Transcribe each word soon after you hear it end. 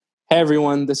Hey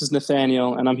everyone, this is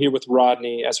Nathaniel, and I'm here with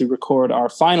Rodney as we record our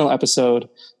final episode of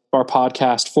our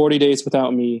podcast, 40 Days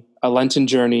Without Me, a Lenten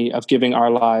journey of giving our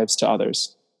lives to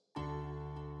others.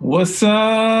 What's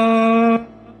up?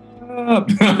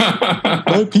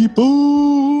 Hi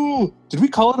people! Did we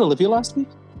call it Olivia last week?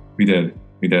 We did.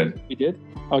 We did?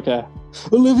 Okay.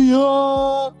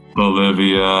 Olivia!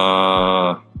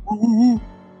 Woo-hoo.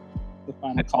 The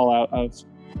final call out of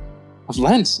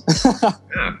Lent.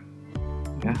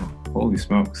 Yeah. Holy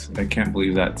smokes. I can't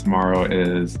believe that tomorrow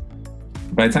is...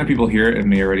 By the time people hear it, it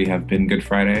may already have been Good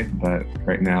Friday, but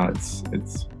right now it's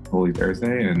Holy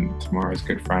Thursday, and tomorrow is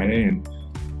Good Friday, and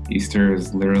Easter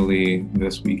is literally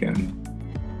this weekend.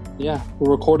 Yeah,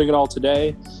 we're recording it all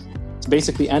today to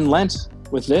basically end Lent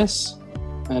with this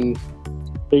and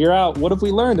figure out what have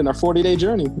we learned in our 40-day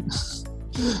journey.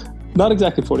 Not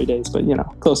exactly 40 days, but,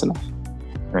 close enough.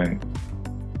 Right.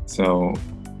 So,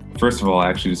 first of all, I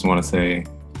actually just want to say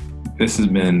this has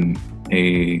been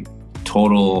a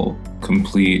total,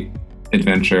 complete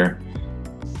adventure.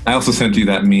 I also sent you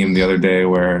that meme the other day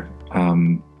where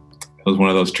it was one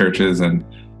of those churches and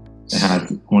it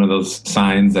had one of those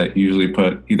signs that usually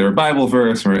put either a Bible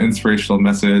verse or an inspirational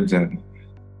message, and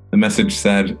the message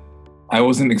said, "I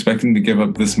wasn't expecting to give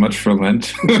up this much for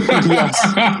Lent."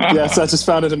 Yes, I just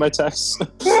found it in my text.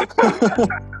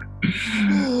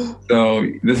 So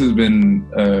this has been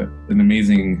an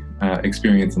amazing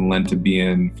experience in Lent to be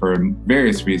in for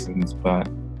various reasons, but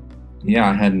yeah,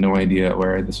 I had no idea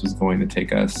where this was going to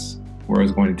take us, where it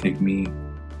was going to take me,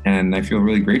 and I feel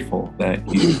really grateful that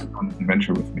you went on this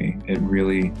adventure with me. It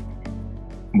really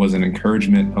was an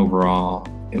encouragement overall.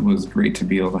 It was great to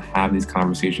be able to have these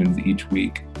conversations each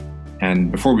week,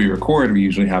 and before we record, we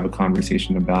usually have a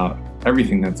conversation about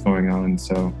everything that's going on,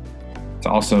 so to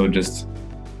also just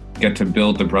get to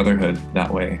build the brotherhood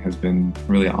that way has been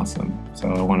really awesome.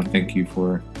 So I want to thank you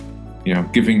for,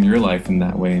 giving your life in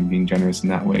that way and being generous in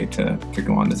that way to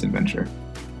go on this adventure.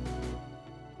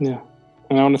 Yeah.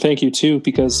 And I want to thank you too,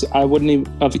 because I wouldn't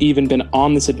have even been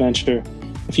on this adventure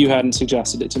if you hadn't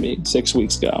suggested it to me 6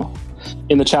 weeks ago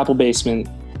in the chapel basement.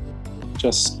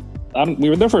 We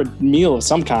were there for a meal of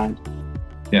some kind.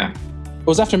 Yeah. It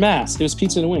was after Mass. It was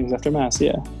pizza and wings after Mass.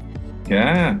 Yeah.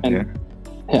 Yeah.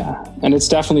 Yeah, and it's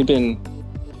definitely been,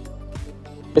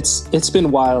 it's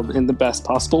been wild in the best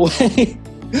possible way.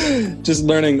 Just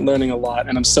learning a lot,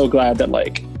 and I'm so glad that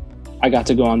I got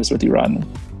to go on this with you, Rodney.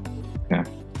 Yeah,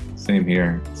 same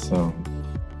here. So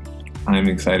I'm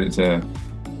excited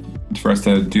for us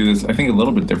to do this, I think a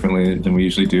little bit differently than we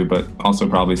usually do, but also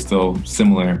probably still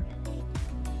similar.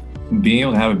 Being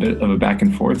able to have a bit of a back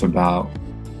and forth about,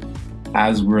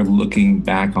 as we're looking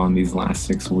back on these last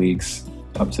 6 weeks,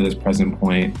 up to this present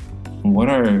point, what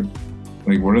are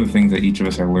the things that each of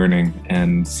us are learning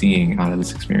and seeing out of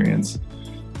this experience?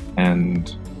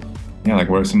 And what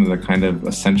are some of the kind of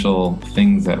essential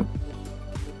things that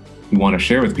we want to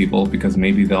share with people, because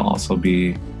maybe those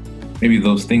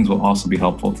things will also be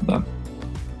helpful to them.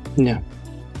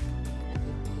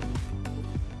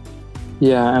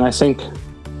 Yeah, and I think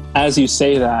as you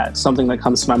say that, something that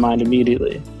comes to my mind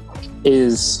immediately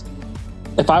is,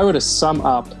 if I were to sum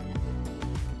up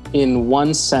in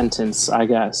one sentence, I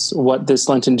guess, what this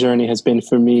Lenten journey has been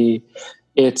for me,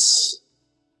 it's,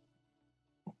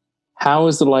 how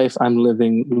is the life I'm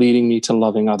living leading me to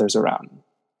loving others around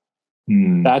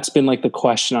me? That's been the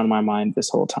question on my mind this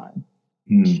whole time.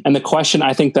 And the question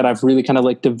I think that I've really kind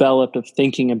of developed of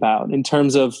thinking about in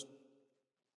terms of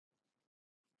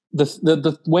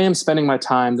the way I'm spending my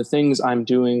time, the things I'm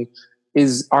doing,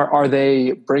 are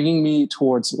they bringing me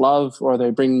towards love, or are they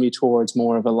bringing me towards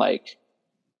more of a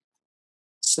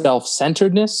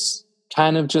self-centeredness,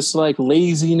 kind of just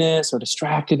laziness or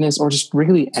distractedness, or just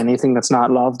really anything that's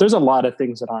not love? There's a lot of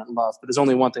things that aren't love, but there's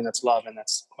only one thing that's love, and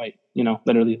that's quite,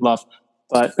 literally love.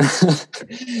 But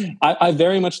I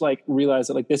very much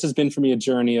realized that this has been for me a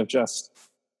journey of just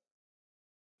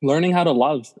learning how to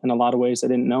love in a lot of ways I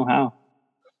didn't know how.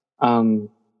 And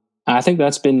I think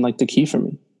that's been the key for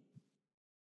me.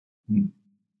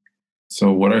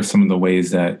 So what are some of the ways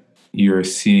that you're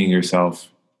seeing yourself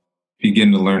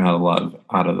begin to learn how to love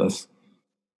out of this?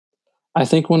 I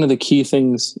think one of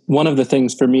the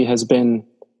things for me has been,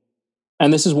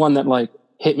 and this is one that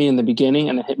hit me in the beginning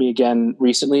and it hit me again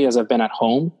recently as I've been at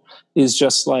home, is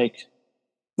just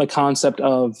the concept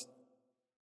of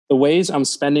the ways I'm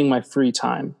spending my free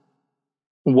time.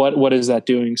 What is that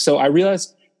doing? So I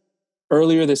realized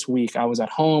earlier this week, I was at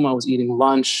home, I was eating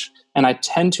lunch, and I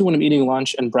tend to, when I'm eating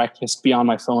lunch and breakfast, be on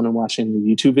my phone and watching the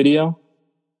YouTube video.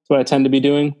 That's what I tend to be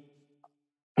doing.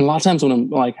 And a lot of times when I'm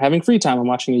like having free time, I'm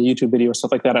watching a YouTube video or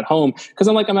stuff like that at home because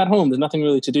I'm at home. There's nothing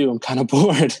really to do. I'm kind of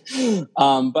bored.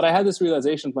 But I had this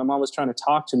realization. My mom was trying to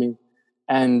talk to me,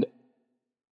 and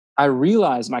I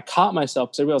realized, and I caught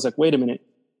myself because I realized, like, wait a minute,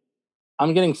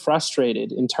 I'm getting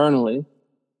frustrated internally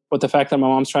with the fact that my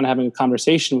mom's trying to have a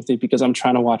conversation with me because I'm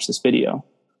trying to watch this video.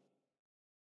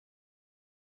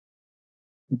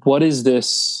 What is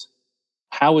this?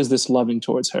 How is this loving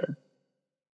towards her?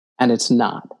 And it's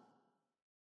not.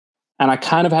 And I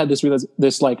kind of had this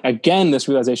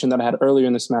realization that I had earlier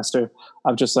in the semester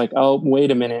of just like, oh, wait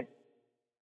a minute.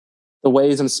 The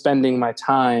ways I'm spending my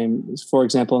time, for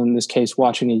example, in this case,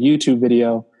 watching a YouTube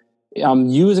video, I'm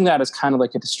using that as kind of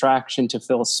like a distraction to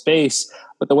fill space.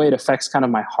 But the way it affects kind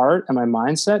of my heart and my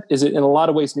mindset is it in a lot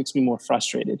of ways makes me more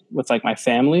frustrated with like my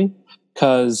family,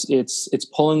 because it's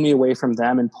pulling me away from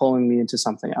them and pulling me into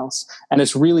something else. And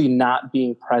it's really not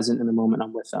being present in the moment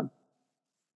I'm with them.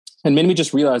 And made me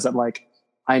just realize that like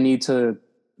I need to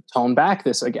tone back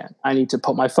this again. I need to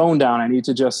put my phone down. I need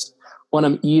to just, when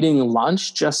I'm eating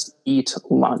lunch, just eat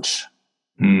lunch.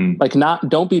 Like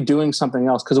don't be doing something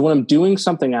else. Because when I'm doing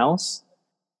something else,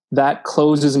 that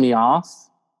closes me off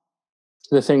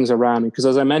to the things around me. Because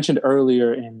as I mentioned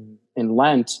earlier in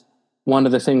Lent, one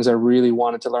of the things I really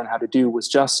wanted to learn how to do was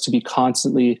just to be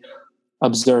constantly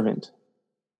observant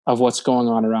of what's going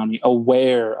on around me,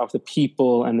 aware of the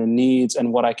people and the needs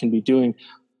and what I can be doing.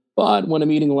 But when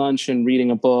I'm eating lunch and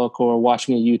reading a book or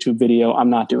watching a YouTube video,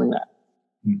 I'm not doing that.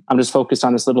 I'm just focused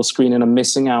on this little screen, and I'm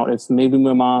missing out. If maybe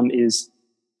my mom is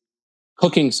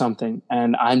cooking something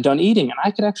and I'm done eating and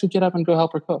I could actually get up and go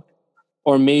help her cook.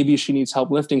 Or maybe she needs help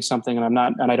lifting something and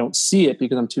I don't see it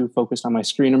because I'm too focused on my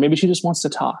screen. Or maybe she just wants to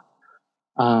talk.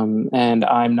 And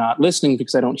I'm not listening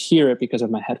because I don't hear it because of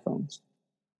my headphones.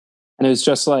 And it was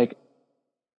just like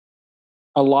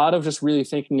a lot of just really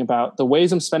thinking about the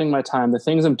ways I'm spending my time, the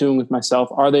things I'm doing with myself.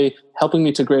 Are they helping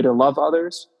me to greater love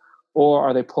others, or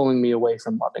are they pulling me away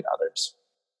from loving others?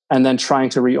 And then trying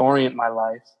to reorient my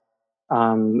life.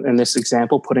 In this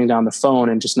example, putting down the phone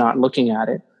and just not looking at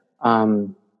it.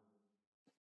 In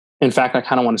fact, I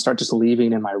kind of want to start just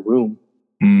leaving in my room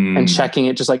and checking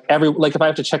it. Just like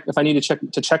if I need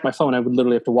to check my phone, I would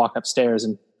literally have to walk upstairs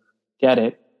and get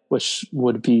it, which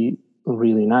would be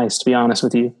really nice, to be honest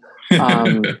with you.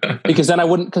 Because then I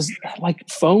wouldn't, because like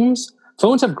phones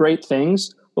have great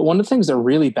things, but one of the things they're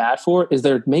really bad for is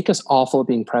they make us awful at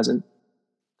being present.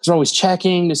 Because we're always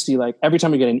checking to see, like, every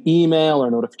time we get an email or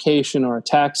a notification or a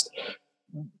text,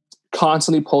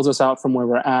 constantly pulls us out from where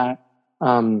we're at.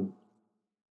 And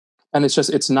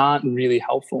it's not really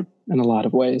helpful in a lot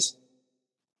of ways.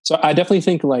 So I definitely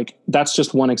think like that's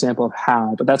just one example of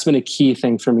how, but that's been a key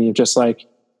thing for me of just like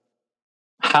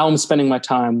how I'm spending my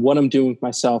time, what I'm doing with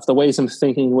myself, the ways I'm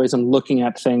thinking, the ways I'm looking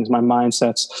at things, my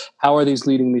mindsets. How are these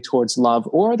leading me towards love,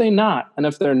 or are they not? And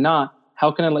if they're not, how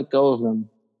can I let go of them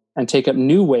and take up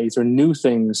new ways or new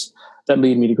things that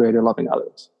lead me to greater loving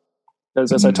others?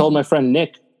 Because as I told my friend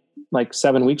Nick, like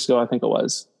 7 weeks ago, I think it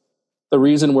was, the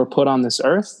reason we're put on this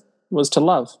earth was to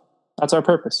love. That's our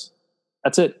purpose.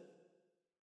 That's it.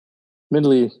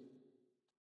 Admittedly,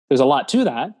 there's a lot to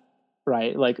that,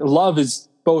 right? Like love is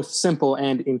both simple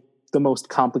and the most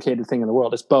complicated thing in the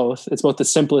world. It's both the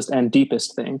simplest and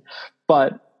deepest thing,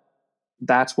 but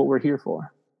that's what we're here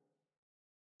for.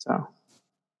 So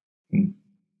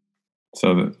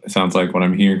it sounds like what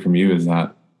I'm hearing from you is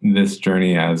that this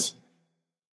journey has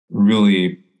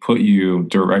really put you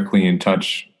directly in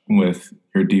touch with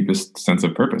your deepest sense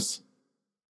of purpose,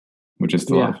 which is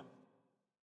to love.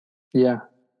 Yeah.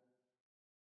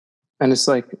 And it's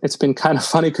like, it's been kind of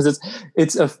funny because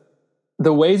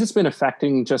the ways it's been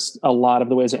affecting just a lot of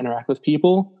the ways I interact with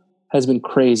people has been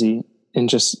crazy. And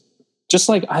just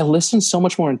like I listen so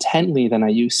much more intently than I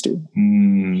used to.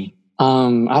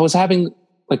 I was having,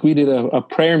 like, we did a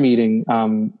prayer meeting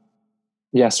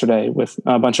yesterday with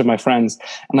a bunch of my friends.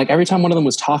 And like every time one of them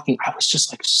was talking, I was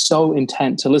just like so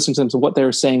intent to listen to them, to what they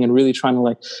were saying, and really trying to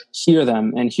like hear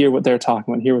them and hear what they're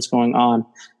talking about, hear what's going on.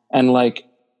 And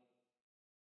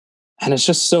it's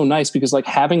just so nice because like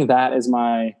having that as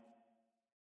my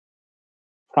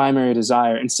primary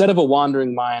desire, instead of a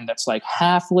wandering mind that's like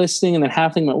half listening and then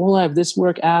half thinking, well, I have this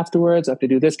work afterwards, I have to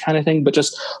do this kind of thing, but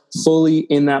just fully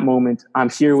in that moment, I'm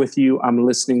here with you, I'm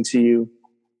listening to you,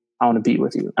 I want to be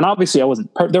with you. And obviously there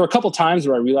were a couple times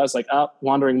where I realized like,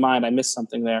 wandering mind, I missed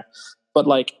something there. But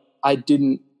like a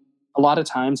lot of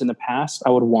times in the past,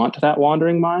 I would want that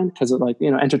wandering mind because it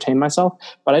entertain myself,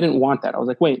 but I didn't want that. I was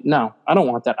like, wait, no, I don't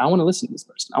want that. I want to listen to this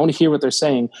person. I want to hear what they're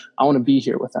saying. I want to be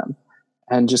here with them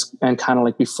and kind of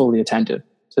like be fully attentive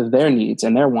to their needs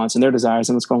and their wants and their desires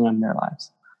and what's going on in their lives.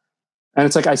 And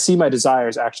it's like, I see my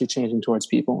desires actually changing towards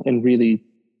people in really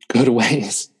good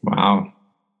ways. Wow.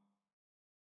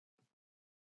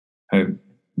 Would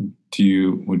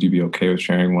you be okay with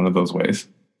sharing one of those ways?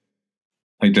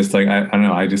 Like, just like, I don't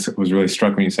know. I just was really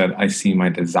struck when you said, I see my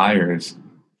desires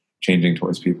changing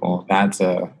towards people. That's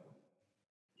a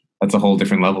whole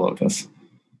different level of this.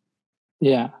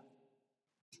 Yeah.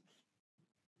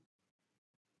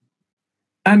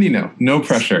 And no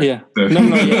pressure. Yeah.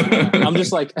 No. Yeah. I'm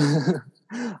just like,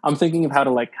 I'm thinking of how to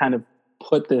like kind of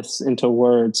put this into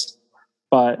words,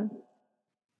 but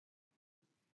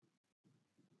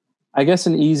I guess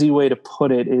an easy way to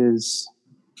put it is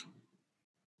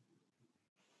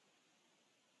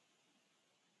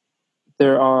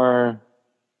I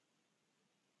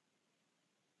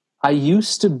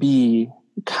used to be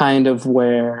kind of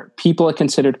where people are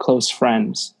considered close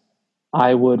friends.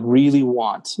 I would really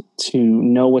want to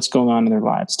know what's going on in their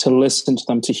lives, to listen to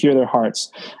them, to hear their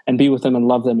hearts and be with them and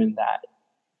love them in that.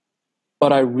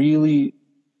 But I really,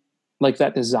 like,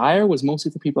 that desire was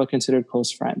mostly for people I considered close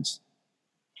friends.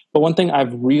 But one thing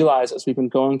I've realized as we've been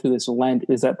going through this Lent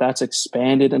is that that's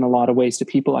expanded in a lot of ways to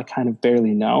people I kind of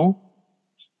barely know,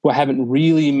 who I haven't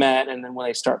really met. And then when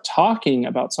they start talking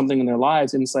about something in their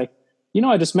lives, and it's like,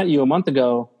 I just met you a month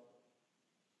ago,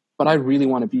 but I really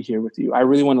want to be here with you. I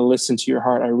really want to listen to your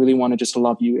heart. I really want to just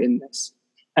love you in this.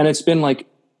 And it's been like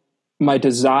my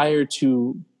desire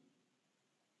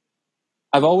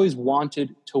I've always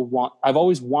wanted to love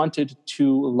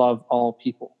all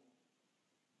people.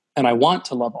 And I want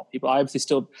to love all people. I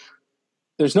obviously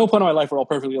there's no point in my life where I'll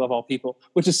perfectly love all people,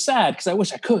 which is sad because I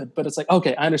wish I could, but it's like,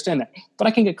 okay, I understand that, but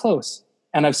I can get close.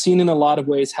 And I've seen in a lot of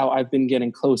ways how I've been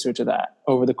getting closer to that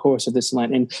over the course of this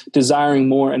Lent and desiring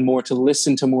more and more to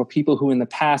listen to more people who in the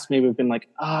past maybe have been like,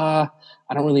 I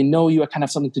don't really know you. I kind of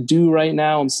have something to do right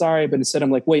now. I'm sorry. But instead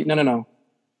I'm like, wait, no.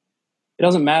 It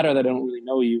doesn't matter that I don't really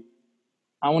know you.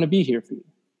 I want to be here for you.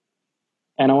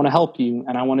 And I want to help you.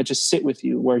 And I want to just sit with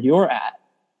you where you're at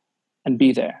and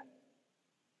be there.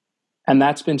 And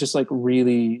that's been just like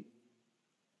really,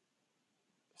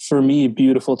 for me,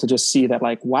 beautiful to just see that,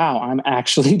 like, wow, I'm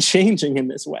actually changing in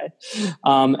this way.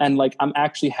 And like, I'm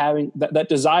actually having that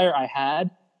desire I had.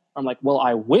 I'm like, well,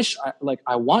 I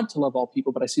want to love all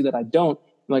people, but I see that I don't.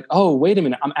 I'm like, oh, wait a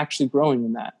minute. I'm actually growing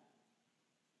in that.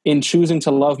 In choosing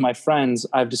to love my friends,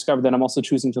 I've discovered that I'm also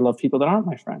choosing to love people that aren't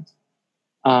my friends.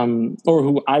 Or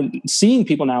who I'm seeing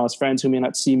people now as friends who may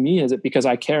not see me as it, because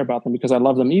I care about them, because I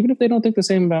love them, even if they don't think the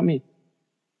same about me.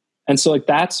 And so like,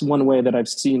 that's one way that I've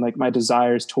seen like my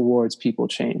desires towards people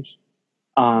change.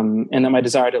 And that my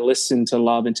desire to listen, to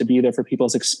love, and to be there for people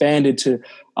has expanded to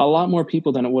a lot more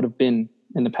people than it would have been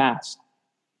in the past.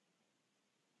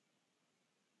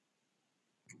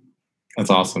 That's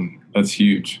awesome. That's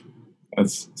huge.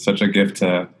 That's such a gift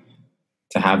to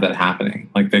have that happening,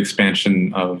 like the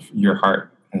expansion of your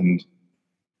heart. And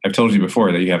I've told you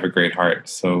before that you have a great heart.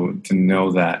 So to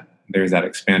know that there's that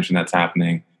expansion that's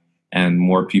happening and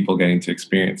more people getting to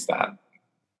experience that,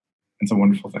 it's a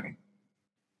wonderful thing.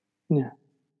 Yeah.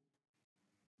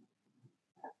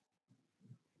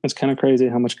 It's kind of crazy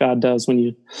how much God does when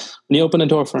you open a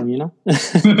door for him, And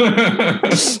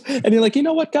you're like, you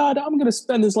know what, God, I'm going to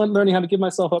spend this Lent learning how to give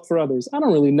myself up for others. I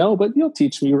don't really know, but you'll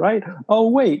teach me, right? Oh,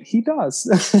 wait, he does.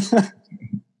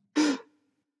 You're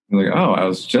like, oh, I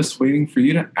was just waiting for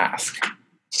you to ask.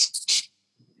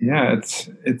 Yeah,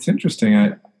 it's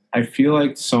interesting. I feel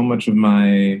like so much of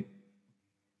my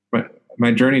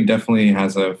journey definitely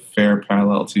has a fair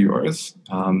parallel to yours.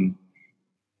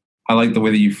 I like the way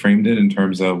that you framed it in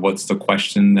terms of what's the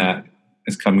question that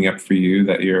is coming up for you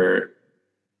that you're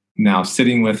now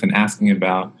sitting with and asking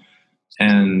about.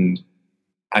 And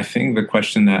I think the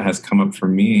question that has come up for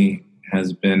me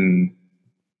has been,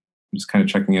 I'm just kind of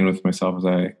checking in with myself as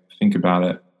I think about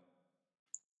it.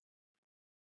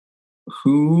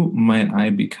 Who might I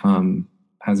become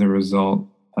as a result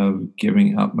of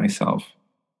giving up myself?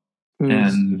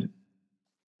 And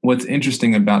what's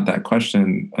interesting about that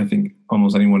question, I think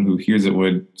almost anyone who hears it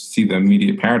would see the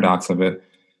immediate paradox of it,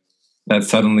 that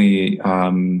suddenly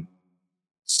I'm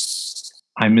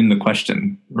in the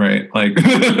question, right? Like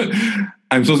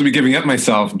I'm supposed to be giving up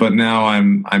myself, but now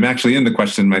I'm actually in the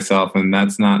question myself, and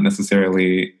that's not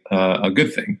necessarily a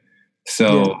good thing.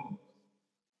 So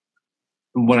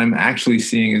what I'm actually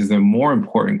seeing is the more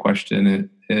important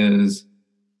question is,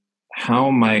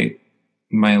 how might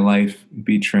my life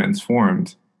be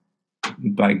transformed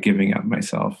by giving up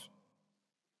myself?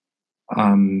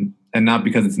 And not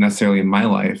because it's necessarily in my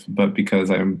life, but because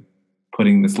I'm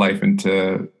putting this life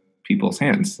into people's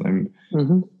hands. I'm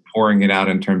pouring it out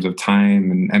in terms of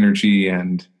time and energy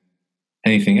and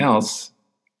anything else.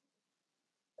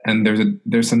 and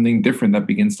there's something different that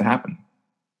begins to happen.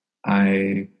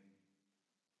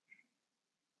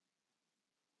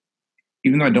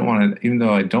 Even though I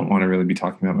don't want to really be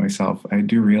talking about myself, I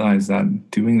do realize that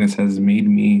doing this has made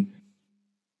me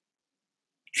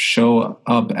show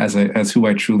up as who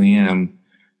I truly am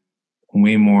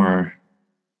way more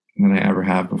than I ever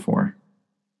have before.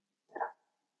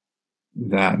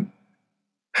 That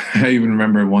I even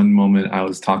remember one moment I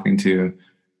was talking to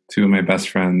two of my best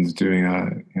friends doing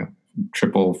a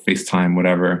triple FaceTime,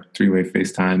 whatever, 3-way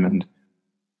FaceTime, and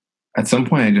at some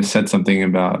point I just said something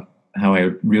about how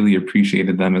I really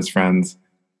appreciated them as friends.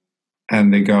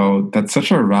 And they go, "That's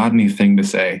such a Rodney thing to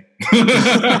say."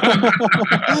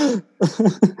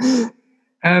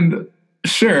 And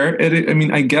sure,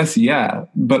 I guess, yeah.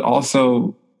 But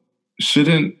also,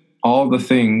 shouldn't all the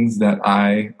things that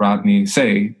I, Rodney,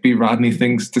 say be Rodney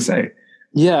things to say?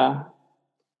 Yeah.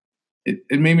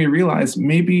 It made me realize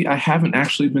maybe I haven't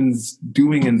actually been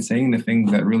doing and saying the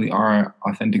things that really are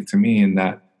authentic to me and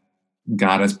that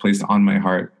God has placed on my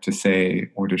heart to say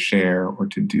or to share or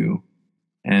to do.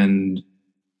 And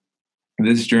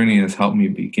this journey has helped me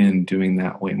begin doing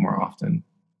that way more often.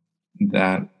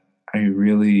 That I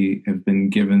really have been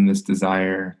given this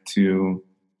desire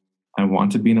I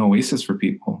want to be an oasis for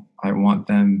people. I want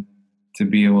them to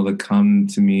be able to come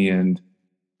to me and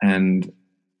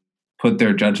put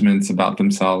their judgments about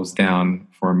themselves down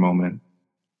for a moment,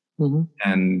 mm-hmm.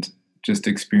 and just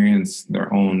experience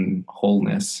their own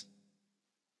wholeness,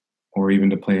 or even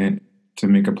to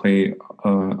make a play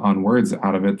on words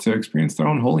out of it, to experience their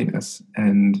own holiness.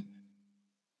 And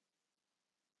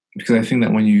because I think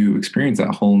that when you experience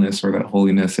that wholeness or that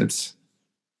holiness, it's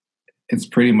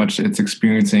pretty much, it's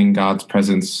experiencing God's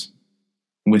presence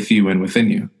with you and within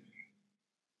you.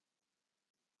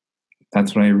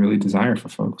 That's what I really desire for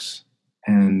folks.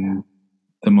 And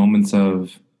the moments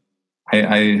of,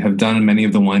 I have done many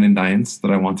of the wine and dines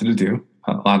that I wanted to do.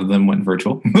 A lot of them went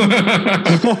virtual.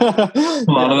 A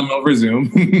lot of them over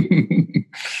Zoom.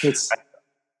 It's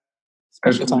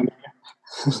special time.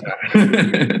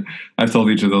 I've told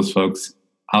each of those folks,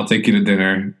 I'll take you to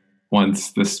dinner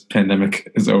once this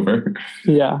pandemic is over.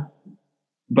 Yeah.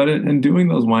 But in doing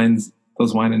those wine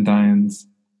and dines,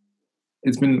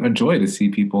 it's been a joy to see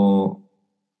people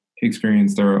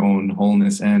experience their own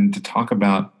wholeness and to talk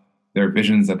about their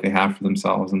visions that they have for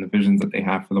themselves and the visions that they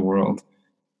have for the world,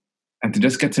 and to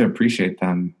just get to appreciate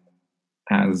them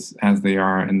as they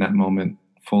are in that moment,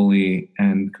 fully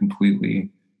and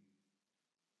completely.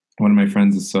 One of my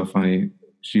friends is so funny.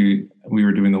 We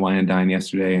were doing the wine and dine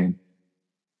yesterday, and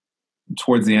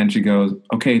towards the end she goes,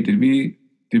 "Okay, did we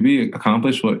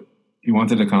accomplish what you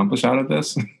wanted to accomplish out of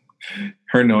this?"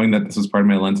 Her knowing that this was part of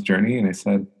my Lent journey. And I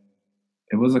said,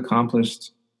 it was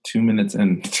accomplished 2 minutes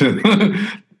into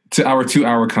to our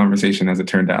 2-hour conversation, as it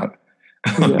turned out.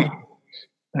 Yeah.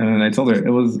 And I told her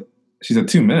she said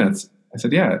 2 minutes. I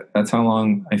said, yeah, that's how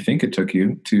long I think it took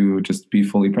you to just be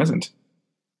fully present.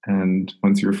 And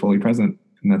once you're fully present,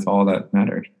 and that's all that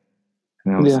mattered.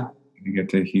 And now you get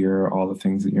to hear all the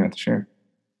things that you had to share.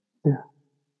 Yeah.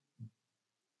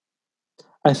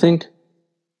 I think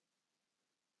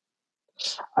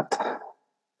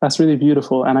that's really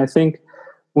beautiful. And I think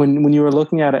when you were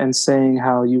looking at it and saying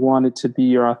how you wanted to be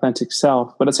your authentic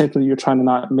self, but at the same time you're trying to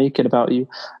not make it about you,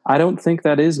 I don't think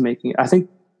that is making it. I think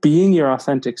being your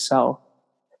authentic self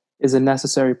is a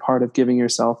necessary part of giving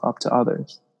yourself up to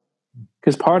others.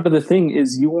 Because part of the thing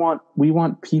is we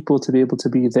want people to be able to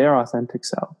be their authentic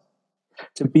self,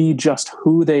 to be just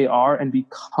who they are and be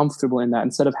comfortable in that,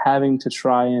 instead of having to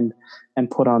try and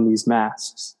put on these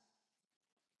masks.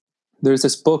 There's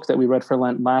this book that we read for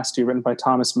Lent last year, written by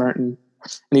Thomas Merton,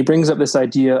 and he brings up this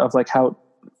idea of like how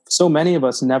so many of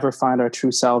us never find our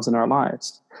true selves in our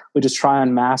lives. We just try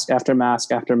on mask after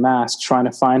mask after mask, trying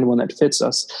to find one that fits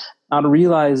us, not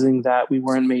realizing that we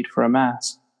weren't made for a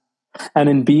mask. And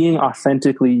in being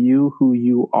authentically you, who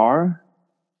you are,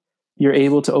 you're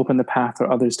able to open the path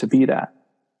for others to be that.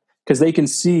 Because they can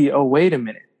see, oh, wait a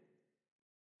minute,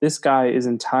 this guy is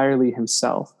entirely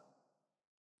himself.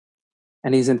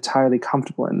 And he's entirely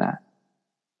comfortable in that.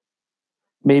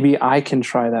 Maybe I can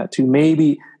try that too.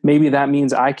 Maybe that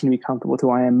means I can be comfortable with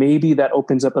who I am. Maybe that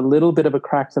opens up a little bit of a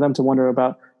crack for them to wonder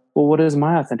about, well, what is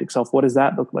my authentic self? What does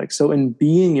that look like? So in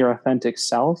being your authentic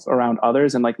self around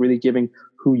others and like really giving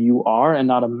who you are, and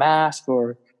not a mask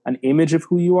or an image of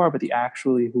who you are, but the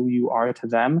actually who you are to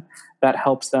them, that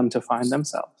helps them to find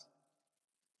themselves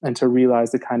and to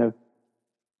realize the kind of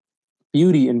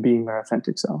beauty in being their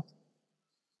authentic self.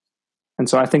 And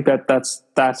so I think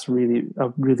that's really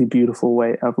a really beautiful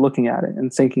way of looking at it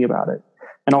and thinking about it.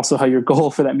 And also how your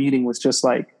goal for that meeting was just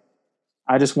like,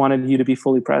 I just wanted you to be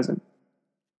fully present,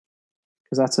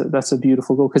 because that's a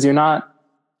beautiful goal, because you're not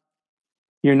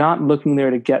looking there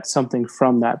to get something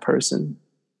from that person.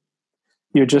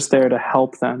 You're just there to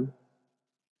help them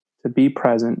to be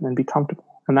present and be comfortable.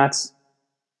 And that's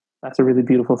a really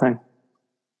beautiful thing.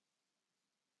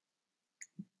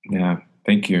 Yeah,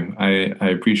 thank you. I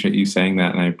appreciate you saying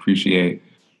that, and I appreciate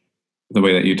the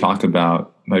way that you talk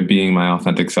about by being my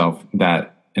authentic self,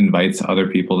 that invites other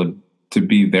people to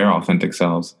be their authentic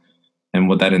selves. And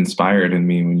what that inspired in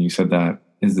me when you said that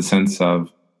is the sense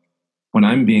of, when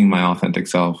I'm being my authentic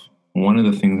self, one of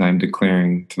the things I'm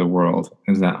declaring to the world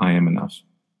is that I am enough.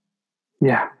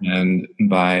 Yeah. And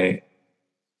by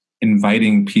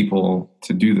inviting people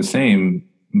to do the same,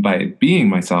 by being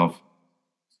myself,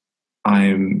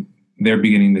 they're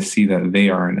beginning to see that they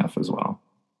are enough as well.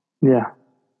 Yeah.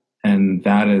 And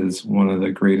that is one of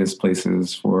the greatest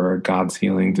places for God's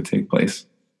healing to take place.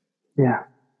 Yeah.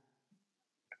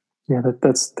 Yeah,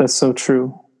 that's so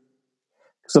true.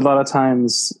 Because a lot of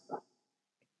times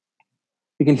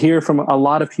you can hear from a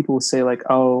lot of people who say like,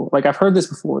 oh, like I've heard this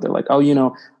before. They're like,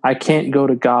 oh, I can't go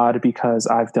to God because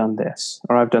I've done this,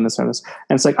 or I've done this or this.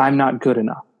 And it's like, I'm not good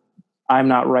enough. I'm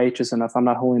not righteous enough. I'm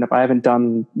not holy enough. I haven't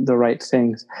done the right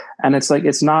things. And it's like,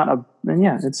 it's not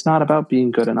about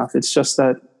being good enough. It's just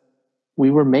that we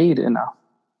were made enough,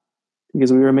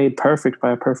 because we were made perfect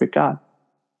by a perfect God.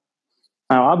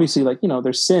 Now, obviously,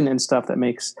 there's sin and stuff that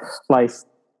makes life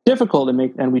difficult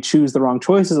and we choose the wrong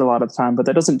choices a lot of the time, but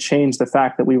that doesn't change the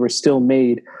fact that we were still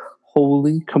made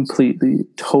wholly, completely,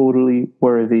 totally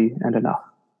worthy and enough.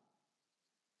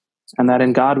 And that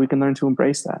in God, we can learn to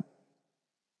embrace that.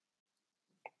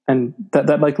 And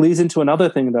that leads into another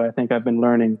thing that I think I've been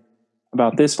learning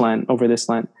about over this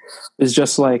Lent, is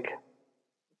just like,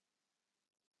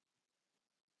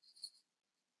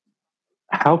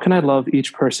 how can I love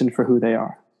each person for who they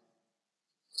are?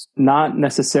 Not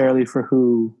necessarily for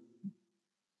who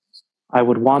I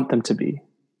would want them to be,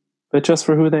 but just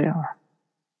for who they are.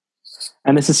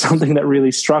 And this is something that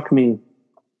really struck me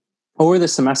over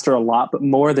this semester a lot, but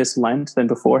more this Lent than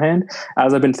beforehand,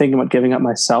 as I've been thinking about giving up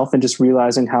myself and just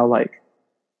realizing how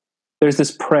there's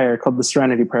this prayer called the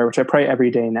Serenity Prayer, which I pray every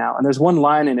day now. And there's one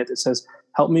line in it that says,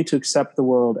 help me to accept the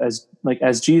world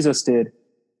as Jesus did,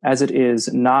 as it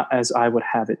is, not as I would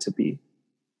have it to be.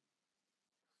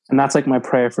 And that's my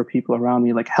prayer for people around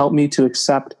me. Help me to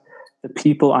accept the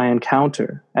people I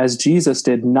encounter as Jesus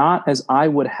did, not as I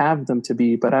would have them to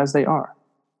be, but as they are.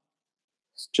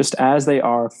 Just as they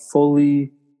are,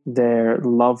 fully there,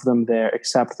 love them there,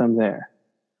 accept them there.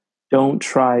 Don't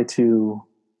try to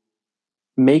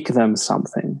make them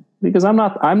something, because I'm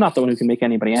not the one who can make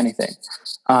anybody anything.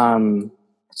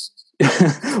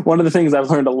 One of the things I've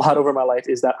learned a lot over my life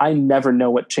is that I never know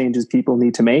what changes people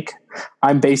need to make.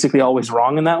 I'm basically always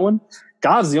wrong in that one.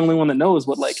 God's the only one that knows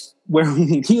where we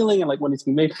need healing and what needs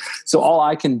to be made. So all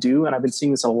I can do, and I've been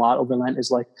seeing this a lot over Lent,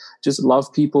 is just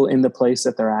love people in the place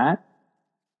that they're at,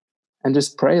 and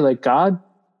just pray God,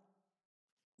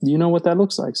 you know what that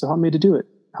looks like. So help me to do it.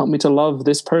 Help me to love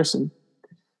this person.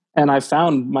 And I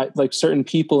found certain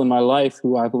people in my life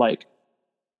who I've I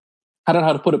don't know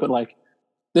how to put it, but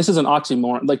this is an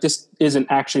oxymoron. This isn't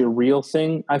actually a real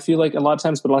thing, I feel a lot of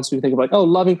times, but lots of people think of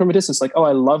loving from a distance. Oh,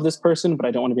 I love this person, but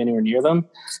I don't want to be anywhere near them.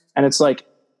 And it's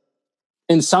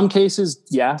in some cases,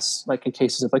 yes, in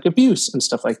cases of abuse and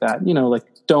stuff like that,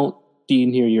 don't be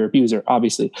near your abuser,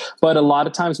 obviously. But a lot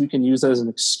of times we can use that as an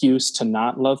excuse to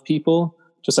not love people.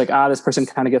 Just this person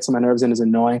kind of gets on my nerves and is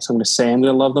annoying, so I'm going to say I'm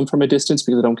going to love them from a distance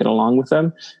because I don't get along with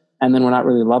them. And then we're not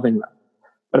really loving them.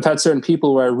 But I've had certain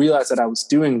people where I realized that I was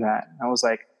doing that. I was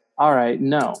all right,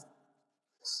 no,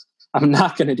 I'm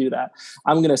not going to do that.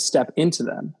 I'm going to step into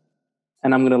them,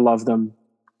 and I'm going to love them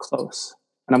close.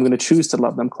 And I'm going to choose to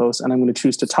love them close. And I'm going to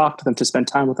choose to talk to them, to spend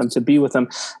time with them, to be with them.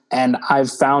 And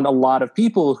I've found a lot of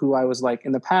people who I was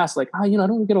in the past, I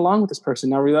don't really get along with this person.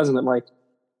 Now realizing that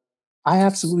I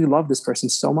absolutely love this person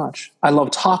so much. I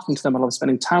love talking to them. I love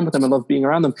spending time with them. I love being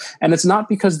around them. And it's not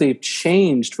because they've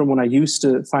changed from when I used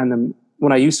to find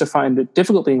it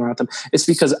difficult being around them. It's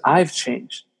because I've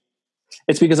changed.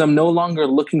 It's because I'm no longer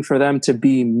looking for them to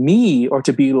be me or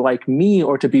to be like me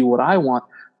or to be what I want,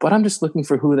 but I'm just looking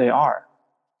for who they are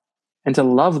and to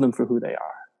love them for who they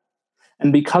are.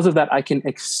 And because of that, I can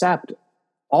accept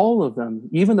all of them,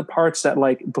 even the parts that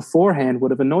beforehand would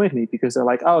have annoyed me, because they're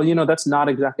oh, that's not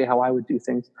exactly how I would do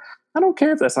things. I don't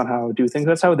care if that's not how I would do things.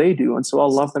 That's how they do. And so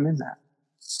I'll love them in that.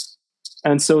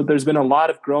 And so there's been a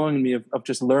lot of growing in me of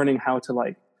just learning how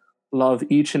to love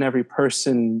each and every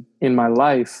person in my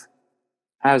life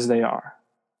as they are.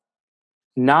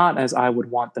 not as I would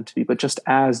want them to be, but just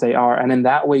as they are. And in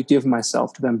that way, give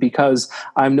myself to them, because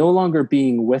I'm no longer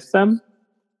being with them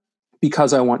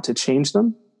because I want to change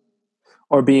them,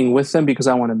 or being with them because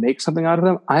I want to make something out of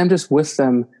them. I am just with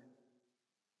them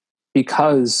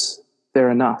because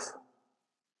they're enough.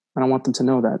 And I want them to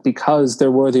know that, because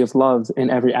they're worthy of love in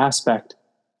every aspect.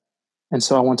 And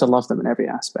so I want to love them in every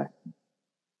aspect.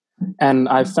 And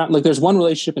I've found, like, there's one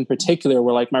relationship in particular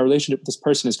where, like, my relationship with this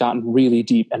person has gotten really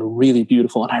deep and really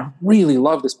beautiful. And I really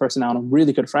love this person now, and I'm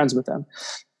really good friends with them.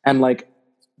 And like,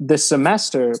 this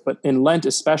semester, but in Lent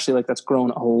especially, like, that's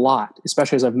grown a lot,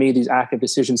 especially as I've made these active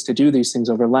decisions to do these things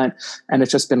over Lent. And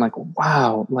it's just been like,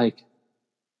 wow, like,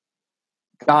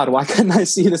 God, why couldn't I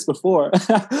see this before?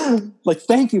 Like,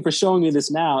 thank you for showing me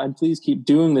this now. And please keep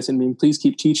doing this in me. And please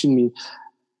keep teaching me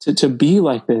to be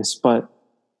like this. But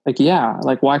like, yeah,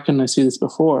 like, why couldn't I see this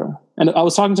before? And I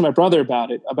was talking to my brother about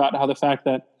it, about how the fact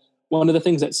that one of the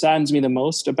things that saddens me the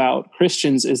most about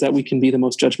Christians is that we can be the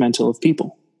most judgmental of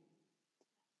people.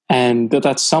 And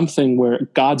that's something where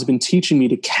God's been teaching me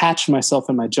to catch myself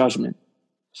in my judgment.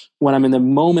 When I'm in the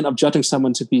moment of judging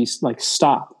someone, to be like,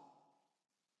 stop.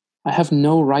 I have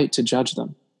no right to judge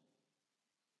them.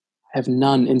 I have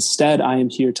none. Instead, I am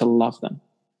here to love them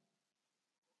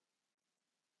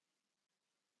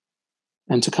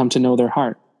and to come to know their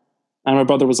heart. And my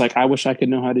brother was like, I wish I could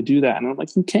know how to do that. And I'm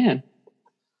like, you can.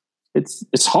 It's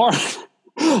hard.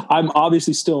 I'm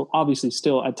obviously still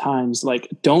at times, like,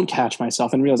 don't catch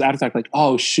myself and realize after the fact, like,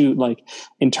 oh shoot, like,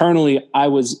 internally I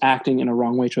was acting in a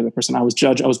wrong way to the person. I was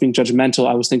being judgmental.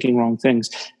 I was thinking wrong things,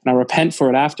 and I repent for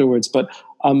it afterwards. But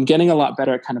I'm getting a lot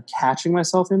better at kind of catching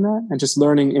myself in that, and just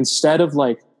learning, instead of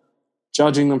like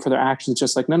judging them for their actions,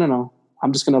 just like, no,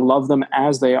 I'm just going to love them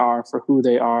as they are, for who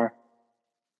they are,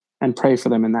 and pray for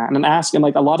them in that. And I'm asking,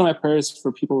 like, a lot of my prayers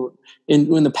for people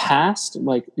in the past,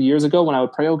 like years ago, when I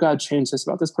would pray, oh God, change this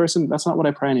about this person, that's not what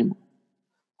I pray anymore.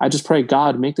 I just pray,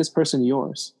 God, make this person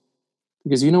yours,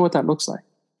 because you know what that looks like.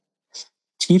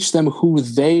 Teach them who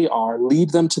they are.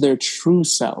 Lead them to their true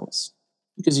selves,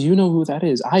 because you know who that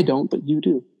is. I don't, but you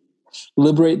do.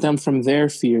 Liberate them from their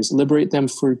fears. Liberate them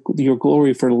for your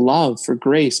glory, for love, for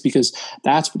grace, because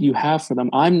that's what you have for them.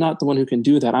 I'm not the one who can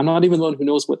do that. I'm not even the one who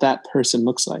knows what that person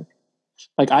looks like.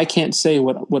 Like, I can't say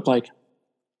what like,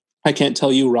 I can't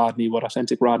tell you, Rodney, what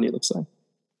authentic Rodney looks like.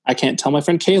 I can't tell my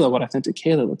friend Kayla what authentic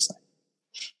Kayla looks like.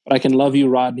 But I can love you,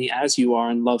 Rodney, as you are,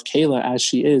 and love Kayla as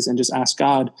she is, and just ask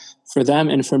God for them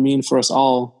and for me and for us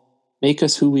all, make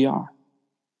us who we are,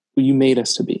 who you made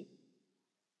us to be.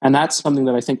 And that's something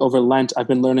that I think over Lent, I've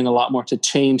been learning a lot more, to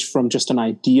change from just an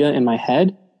idea in my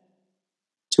head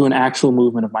to an actual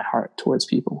movement of my heart towards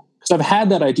people. Because I've had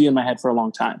that idea in my head for a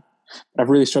long time, but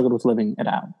I've really struggled with living it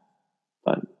out.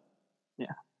 But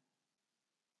yeah.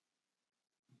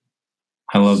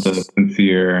 I love the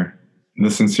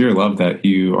sincere love that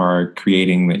you are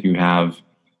creating, that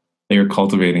you're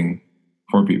cultivating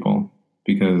for people,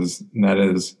 because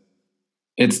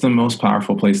it's the most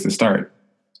powerful place to start,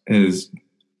 is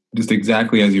just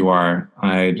exactly as you are.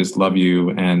 I just love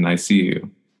you and I see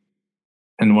you.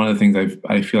 And one of the things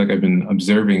I feel like I've been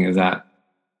observing is that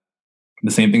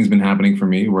the same thing's been happening for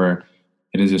me, where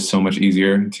it is just so much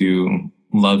easier to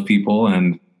love people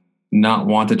and not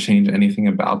want to change anything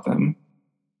about them.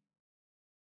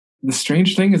 The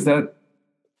strange thing is that,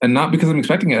 and not because I'm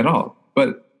expecting it at all,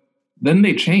 but then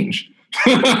they change.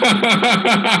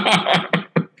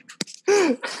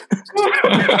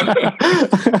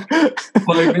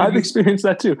 Like, I've experienced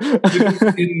that too.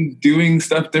 In doing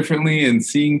stuff differently and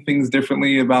seeing things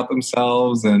differently about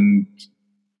themselves, and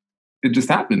it just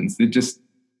happens. It just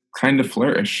kind of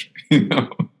flourish, you know?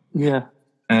 Yeah.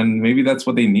 And maybe that's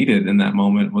what they needed in that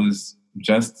moment, was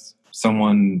just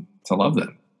someone to love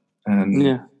them. And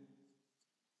yeah,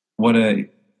 what a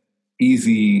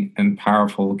easy and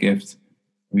powerful gift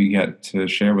we get to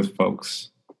share with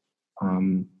folks,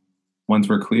 once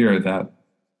we're clear that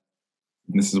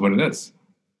this is what it is,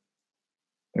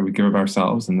 that we give of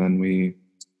ourselves and then we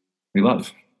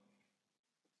love.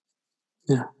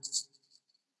 Yeah.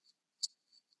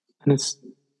 And it's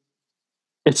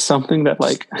something that,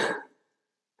 like,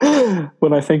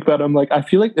 when I think about it, I'm like, I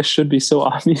feel like this should be so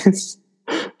obvious,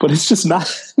 but it's just not.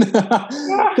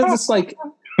 Because it's like,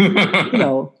 you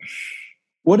know,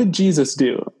 what did Jesus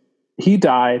do? He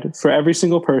died for every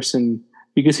single person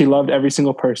because he loved every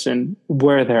single person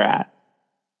where they're at,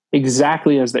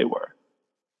 exactly as they were.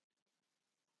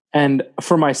 And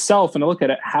for myself, and I look at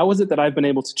it, how is it that I've been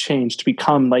able to change to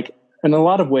become, like, in a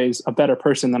lot of ways, a better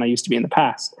person than I used to be in the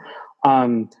past?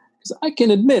 Because I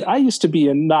can admit I used to be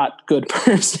a not good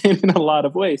person in a lot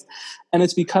of ways. And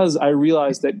it's because I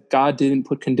realized that God didn't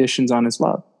put conditions on his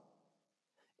love.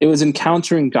 It was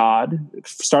encountering God,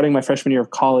 starting my freshman year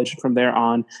of college and from there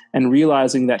on, and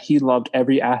realizing that he loved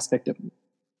every aspect of me.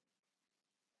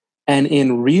 And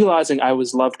in realizing I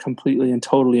was loved completely and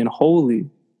totally and wholly,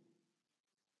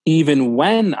 even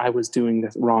when I was doing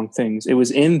the wrong things, it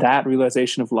was in that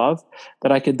realization of love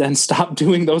that I could then stop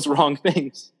doing those wrong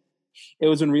things. It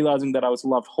was in realizing that I was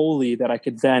loved wholly that I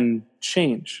could then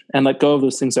change and let go of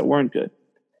those things that weren't good.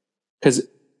 Because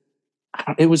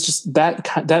it was just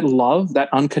that love, that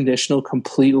unconditional,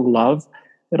 complete love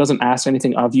that doesn't ask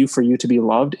anything of you for you to be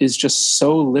loved, is just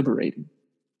so liberating.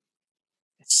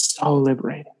 It's so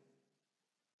liberating.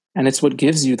 And it's what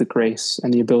gives you the grace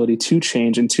and the ability to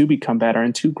change and to become better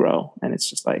and to grow. And it's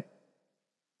just like,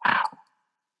 wow.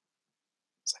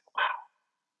 It's like, wow.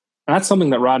 And that's something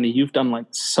that, Rodney, you've done like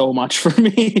so much for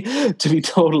me, to be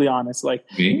totally honest. Like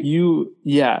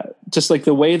just like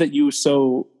the way that you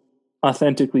so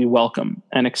authentically welcome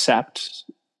and accept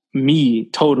me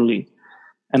totally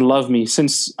and love me,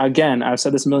 since, again, I've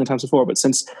said this a million times before, but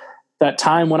since that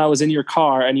time when I was in your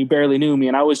car and you barely knew me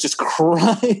and I was just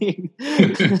crying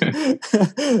and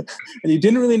you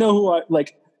didn't really know who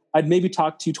I'd maybe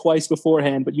talked to you twice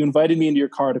beforehand, but you invited me into your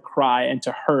car to cry and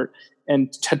to hurt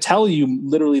and to tell you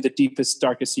literally the deepest,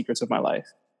 darkest secrets of my life.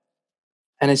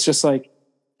 And it's just like,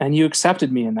 and you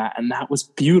accepted me in that. And that was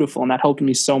beautiful. And that helped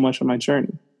me so much on my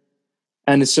journey.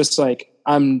 And it's just like,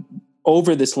 I'm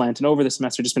over this Lent and over this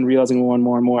semester, just been realizing more and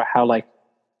more and more how like,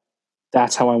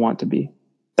 that's how I want to be.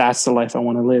 That's the life I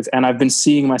want to live. And I've been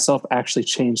seeing myself actually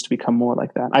change to become more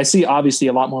like that. I see obviously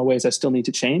a lot more ways I still need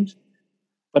to change,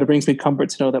 but it brings me comfort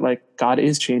to know that like God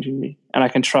is changing me and I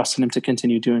can trust in him to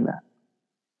continue doing that.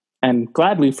 And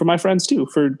gladly for my friends too,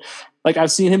 for like,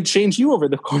 I've seen him change you over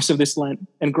the course of this Lent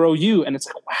and grow you. And it's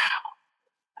like, wow,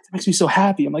 that makes me so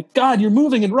happy. I'm like, God, you're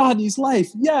moving in Rodney's life.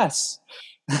 Yes.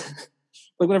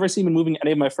 Like whenever I see him moving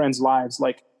any of my friends' lives,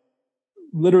 like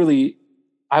literally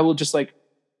I will just like,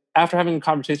 after having a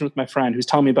conversation with my friend who's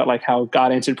telling me about like how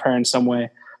God answered prayer in some way,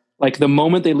 like the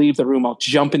moment they leave the room, I'll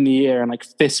jump in the air and like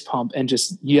fist pump and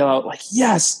just yell out like,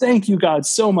 yes, thank you, God,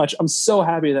 so much. I'm so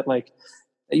happy that like,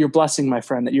 that you're blessing my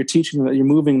friend, that you're teaching them, that you're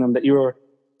moving them,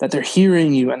 that they're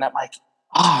hearing you. And that like,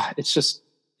 it's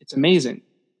amazing.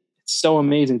 It's so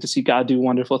amazing to see God do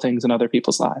wonderful things in other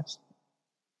people's lives.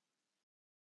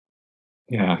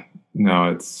 Yeah,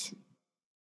 no,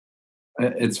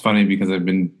 it's funny because I've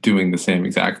been doing the same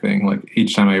exact thing. Like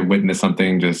each time I witness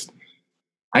something,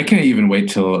 I can't even wait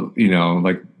till,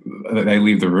 like I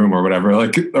leave the room or whatever,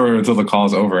 like, or until the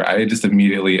call's over. I just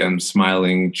immediately am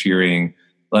smiling, cheering,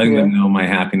 letting them know my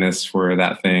happiness for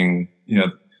that thing.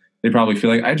 They probably feel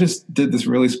like I just did this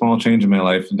really small change in my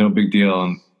life. No big deal.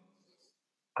 And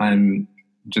I'm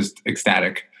just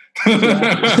ecstatic.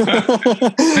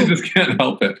 I just can't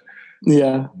help it.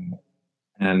 Yeah.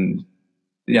 And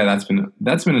yeah, that's been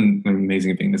an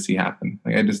amazing thing to see happen.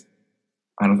 Like I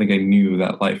don't think I knew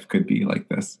that life could be like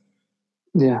this.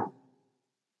 Yeah.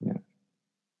 Yeah.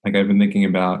 Like I've been thinking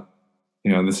about,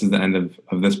 this is the end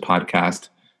of this podcast.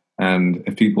 And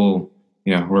if people,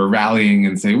 were rallying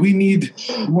and say, we need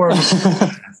more of a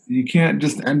podcast, you can't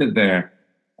just end it there.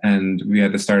 And we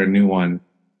had to start a new one.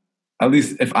 At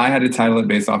least if I had to title it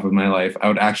based off of my life, I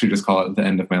would actually just call it The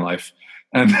End of My Life.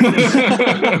 And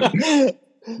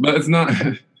but it's not,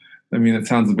 I mean, it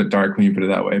sounds a bit dark when you put it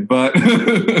that way, but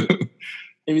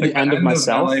maybe like the end of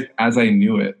myself, of my life as I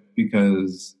knew it,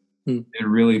 because it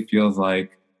really feels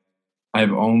like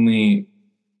I've only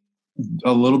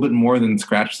a little bit more than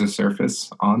scratched the surface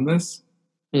on this,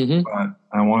 but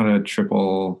I want to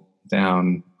triple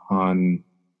down on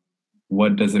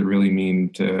what does it really mean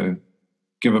to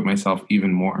give up myself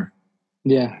even more.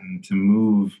 Yeah. And to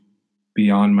move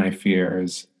beyond my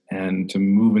fears and to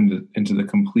move into the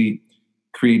complete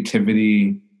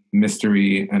creativity,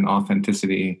 mystery, and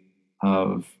authenticity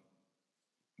of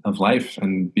life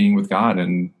and being with God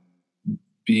and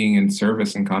being in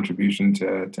service and contribution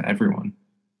to everyone.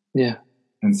 Yeah.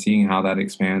 And seeing how that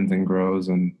expands and grows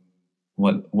and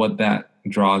what that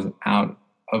draws out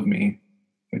of me,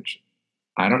 which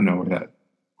I don't know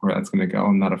where that's going to go.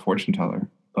 I'm not a fortune teller,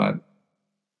 but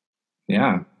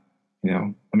yeah,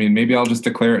 I mean, maybe I'll just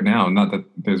declare it now. Not that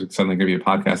there's suddenly going to be a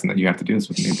podcast and that you have to do this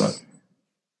with me, but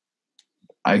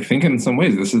I think in some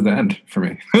ways this is the end for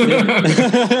me.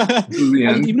 This is the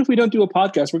end. Even if we don't do a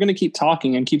podcast, we're going to keep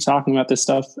talking about this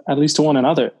stuff, at least to one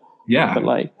another. Yeah.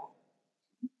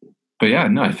 But yeah,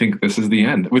 no, I think this is the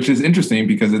end, which is interesting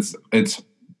because it's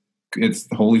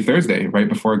Holy Thursday, right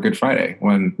before Good Friday,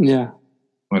 when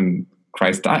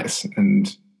Christ dies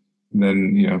and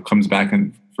then, comes back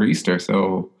for Easter.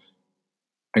 So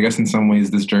I guess in some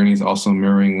ways this journey is also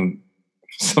mirroring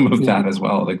some of that as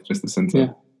well, like just the sense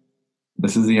of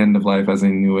this is the end of life as I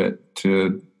knew it,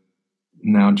 to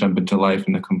now jump into life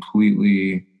in a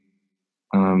completely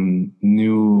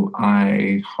new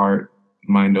eye, heart,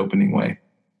 mind-opening way.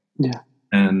 Yeah.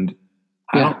 And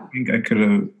I don't think I could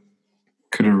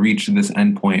have reached this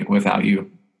end point without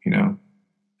you, and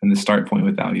the start point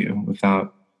without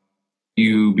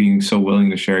you being so willing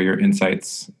to share your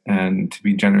insights and to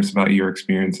be generous about your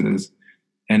experiences.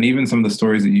 And even some of the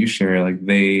stories that you share, like,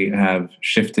 they have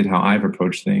shifted how I've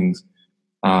approached things.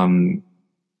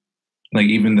 Like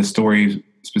even the story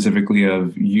specifically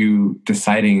of you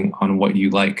deciding on what you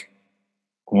like.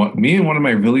 Me and one of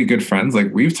my really good friends,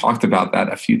 like, we've talked about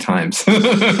that a few times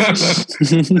since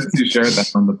you shared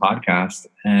that on the podcast.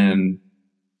 And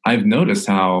I've noticed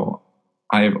how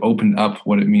I have opened up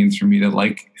what it means for me to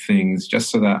like things, just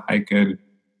so that I could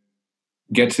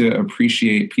get to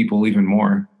appreciate people even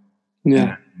more.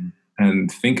 Yeah. And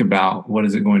think about what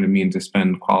is it going to mean to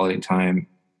spend quality time,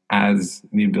 as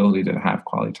the ability to have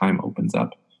quality time opens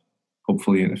up,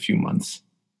 hopefully in a few months.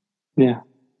 Yeah.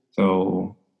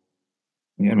 So,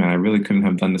 yeah, man, I really couldn't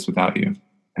have done this without you.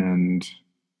 And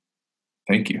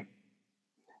thank you.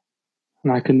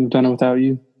 And I couldn't have done it without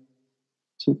you.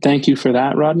 So thank you for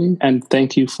that, Rodney. And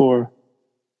thank you for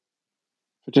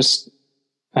just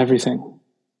everything.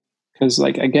 Because,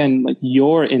 like, again, like,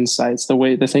 your insights,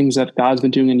 the things that God's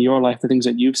been doing in your life, the things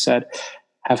that you've said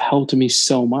have helped me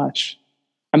so much.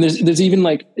 And there's even,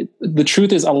 like, the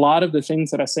truth is, a lot of the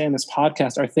things that I say in this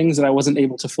podcast are things that I wasn't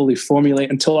able to fully formulate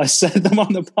until I said them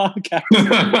on the podcast.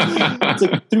 It's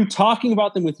like, through talking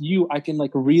about them with you, I can,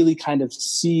 like, really kind of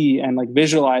see and, like,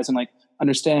 visualize and, like,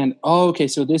 understand, oh, okay,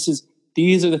 so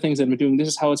these are the things that I've been doing. This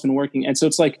is how it's been working. And so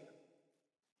it's like,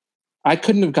 I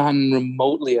couldn't have gotten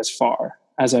remotely as far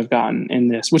as I've gotten in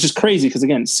this, which is crazy. Because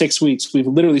again, 6 weeks, we've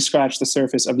literally scratched the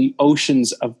surface of the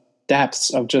oceans of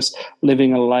depths of just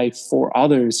living a life for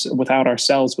others, without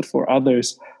ourselves, but for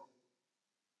others.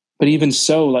 But even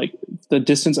so, like, the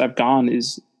distance I've gone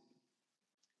is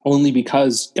only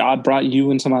because God brought you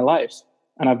into my life,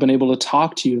 and I've been able to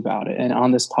talk to you about it, and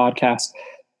on this podcast,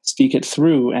 speak it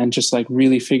through, and just, like,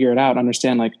 really figure it out,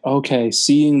 understand, like, okay,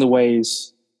 seeing the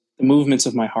ways, the movements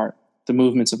of my heart, the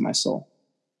movements of my soul.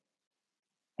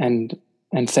 And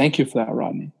thank you for that,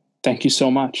 Rodney. Thank you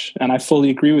so much. And I fully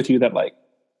agree with you that, like,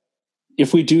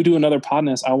 if we do another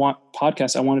podcast, I want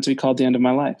it to be called The End of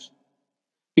My Life.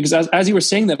 Because as you were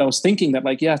saying that, I was thinking that,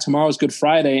 like, yeah, tomorrow's Good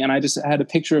Friday, and I just had a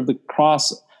picture of the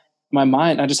cross in my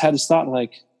mind. I just had this thought,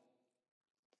 like,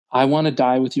 I want to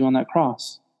die with you on that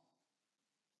cross.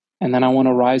 And then I want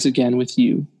to rise again with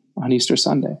you on Easter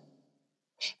Sunday.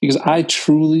 Because I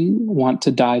truly want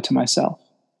to die to myself.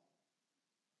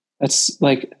 That's,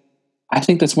 like, I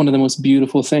think that's one of the most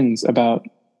beautiful things about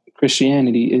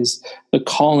Christianity, is the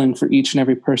calling for each and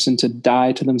every person to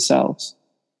die to themselves,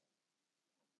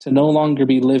 to no longer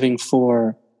be living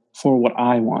for what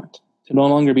I want, to no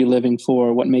longer be living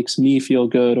for what makes me feel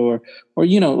good, or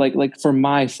like for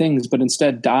my things, but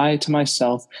instead die to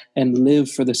myself and live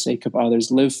for the sake of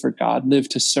others, live for God, live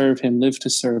to serve Him, live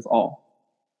to serve all.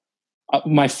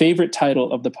 My favorite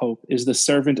title of the Pope is the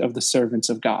servant of the servants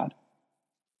of God.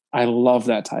 I love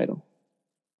that title.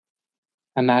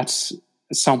 And that's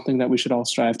something that we should all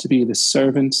strive to be, the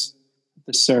servants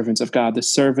of God, the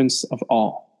servants of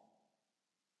all.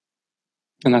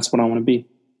 And that's what I want to be.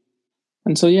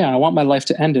 And so, yeah, I want my life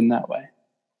to end in that way.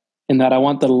 In that I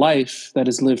want the life that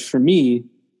is lived for me,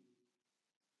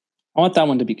 I want that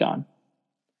one to be gone.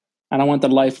 And I want the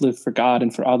life lived for God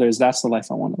and for others. That's the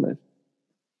life I want to live.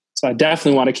 So I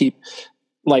definitely want to keep,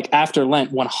 like, after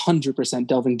Lent, 100%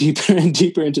 delving deeper and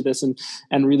deeper into this,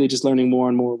 and really just learning more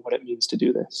and more what it means to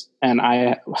do this. And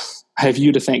I have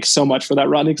you to thank so much for that,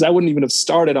 Rodney, because I wouldn't even have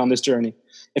started on this journey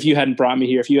if you hadn't brought me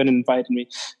here, if you hadn't invited me,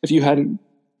 if you hadn't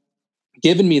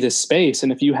given me this space,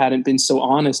 and if you hadn't been so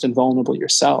honest and vulnerable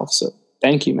yourself. So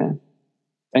thank you, man.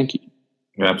 Thank you.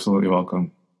 You're absolutely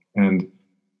welcome. And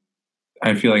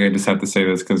I feel like I just have to say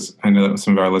this because I know that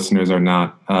some of our listeners are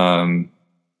not...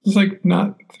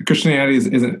 Christianity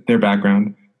isn't their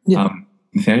background. Yeah.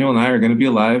 Nathaniel and I are going to be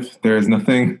alive. There is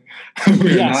nothing.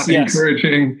 We're not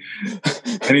encouraging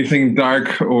anything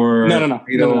dark or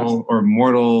fatal or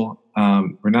mortal.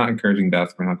 We're not encouraging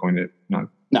death. We're not going to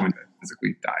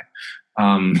physically die.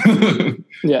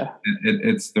 Yeah.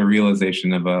 It's the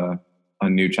realization of a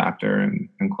new chapter and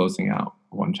closing out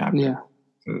one chapter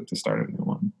to start a new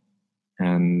one.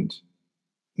 And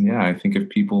yeah, I think if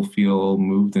people feel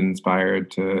moved and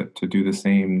inspired to do the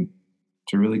same,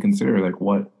 to really consider, like,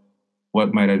 what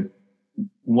might it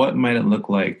look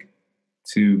like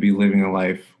to be living a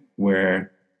life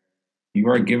where you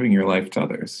are giving your life to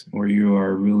others, where you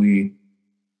are really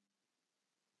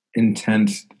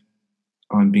intent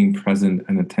on being present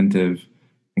and attentive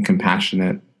and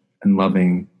compassionate and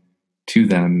loving to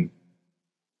them,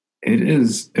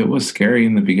 it was scary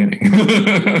in the beginning.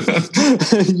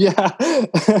 Yeah,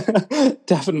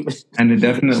 definitely. And it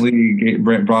definitely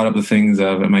brought up the things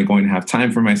of, am I going to have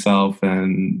time for myself,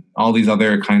 and all these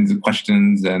other kinds of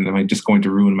questions, and am I just going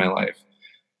to ruin my life?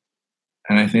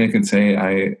 And I think I can say,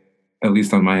 at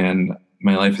least on my end,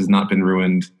 my life has not been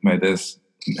ruined by this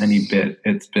any bit.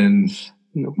 It's been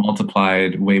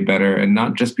multiplied way better, and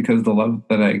not just because of the love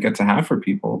that I get to have for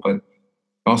people, but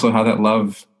also how that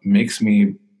love makes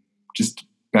me just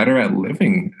better at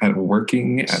living, at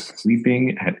working, at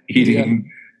sleeping, at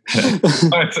eating, just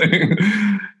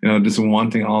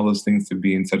wanting all those things to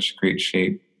be in such great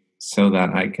shape so that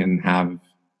I can have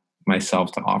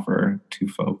myself to offer to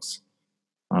folks.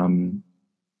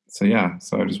 So I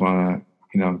just want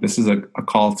to, this is a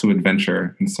call to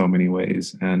adventure in so many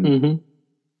ways. And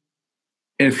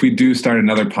if we do start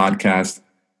another podcast,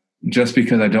 just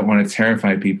because I don't want to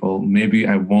terrify people, maybe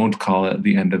I won't call it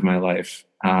the end of my life.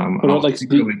 Or like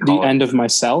the end of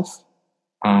myself?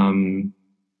 Something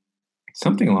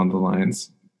along the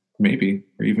lines, maybe,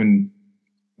 or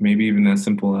maybe even as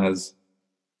simple as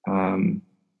the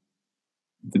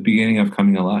beginning of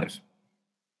coming alive.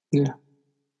 Yeah.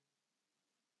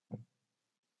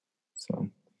 So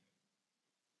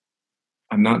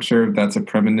I'm not sure if that's a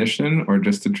premonition or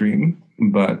just a dream,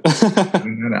 but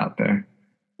putting that out there.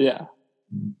 Yeah.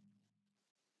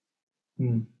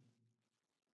 All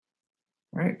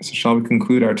right. So shall we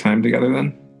conclude our time together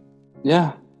then?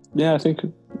 Yeah. I think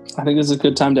this is a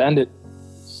good time to end it.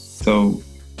 So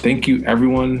thank you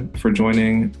everyone for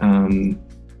joining.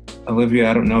 Olivia,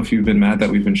 I don't know if you've been mad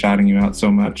that we've been shouting you out so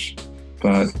much,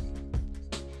 but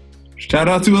shout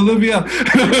out to Olivia.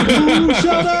 Ooh,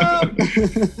 shout out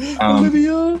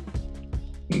Olivia.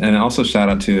 And also shout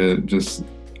out to just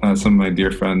some of my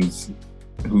dear friends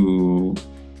who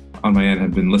on my end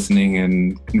have been listening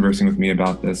and conversing with me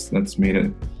about this. That's made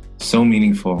it so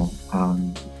meaningful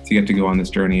to get to go on this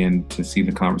journey and to see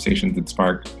the conversations it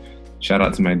sparked. Shout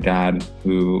out to my dad,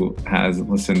 who has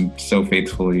listened so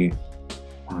faithfully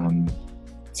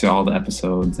to all the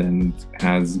episodes and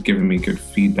has given me good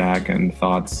feedback and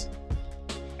thoughts.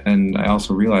 And I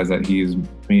also realize that he's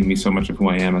made me so much of who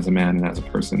I am as a man and as a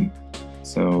person.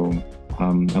 So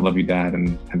I love you, Dad,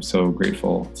 and I'm so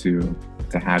grateful to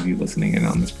have you listening in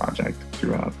on this project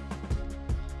throughout.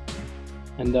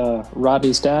 And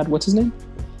Rodney's dad, what's his name?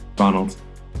 Ronald.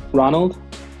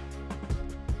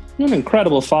 You're an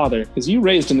incredible father, because you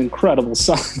raised an incredible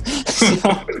son. So,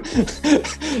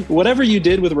 whatever you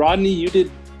did with Rodney, you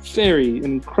did very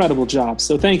incredible job.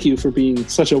 So thank you for being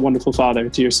such a wonderful father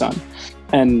to your son.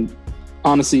 And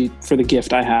honestly, for the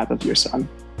gift I have of your son.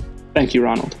 Thank you,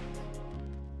 Ronald.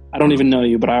 I don't even know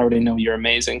you, but I already know you're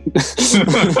amazing.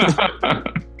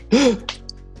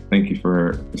 Thank you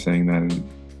for saying that. And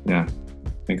yeah,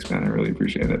 thanks, man. I really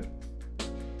appreciate it.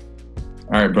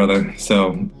 All right, brother.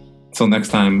 So till next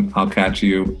time, I'll catch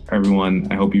you. Everyone,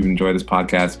 I hope you've enjoyed this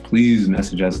podcast. Please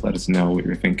message us. Let us know what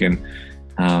you're thinking.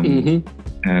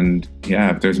 And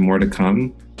yeah, if there's more to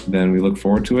come, then we look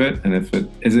forward to it. And if it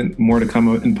isn't more to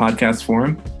come in podcast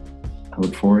form, I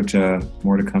look forward to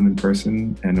more to come in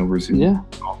person and over Zoom. Yeah.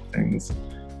 All things.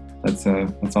 Let's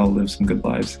all live some good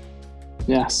lives.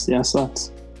 Yes,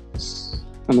 let's.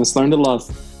 And let's learn to love.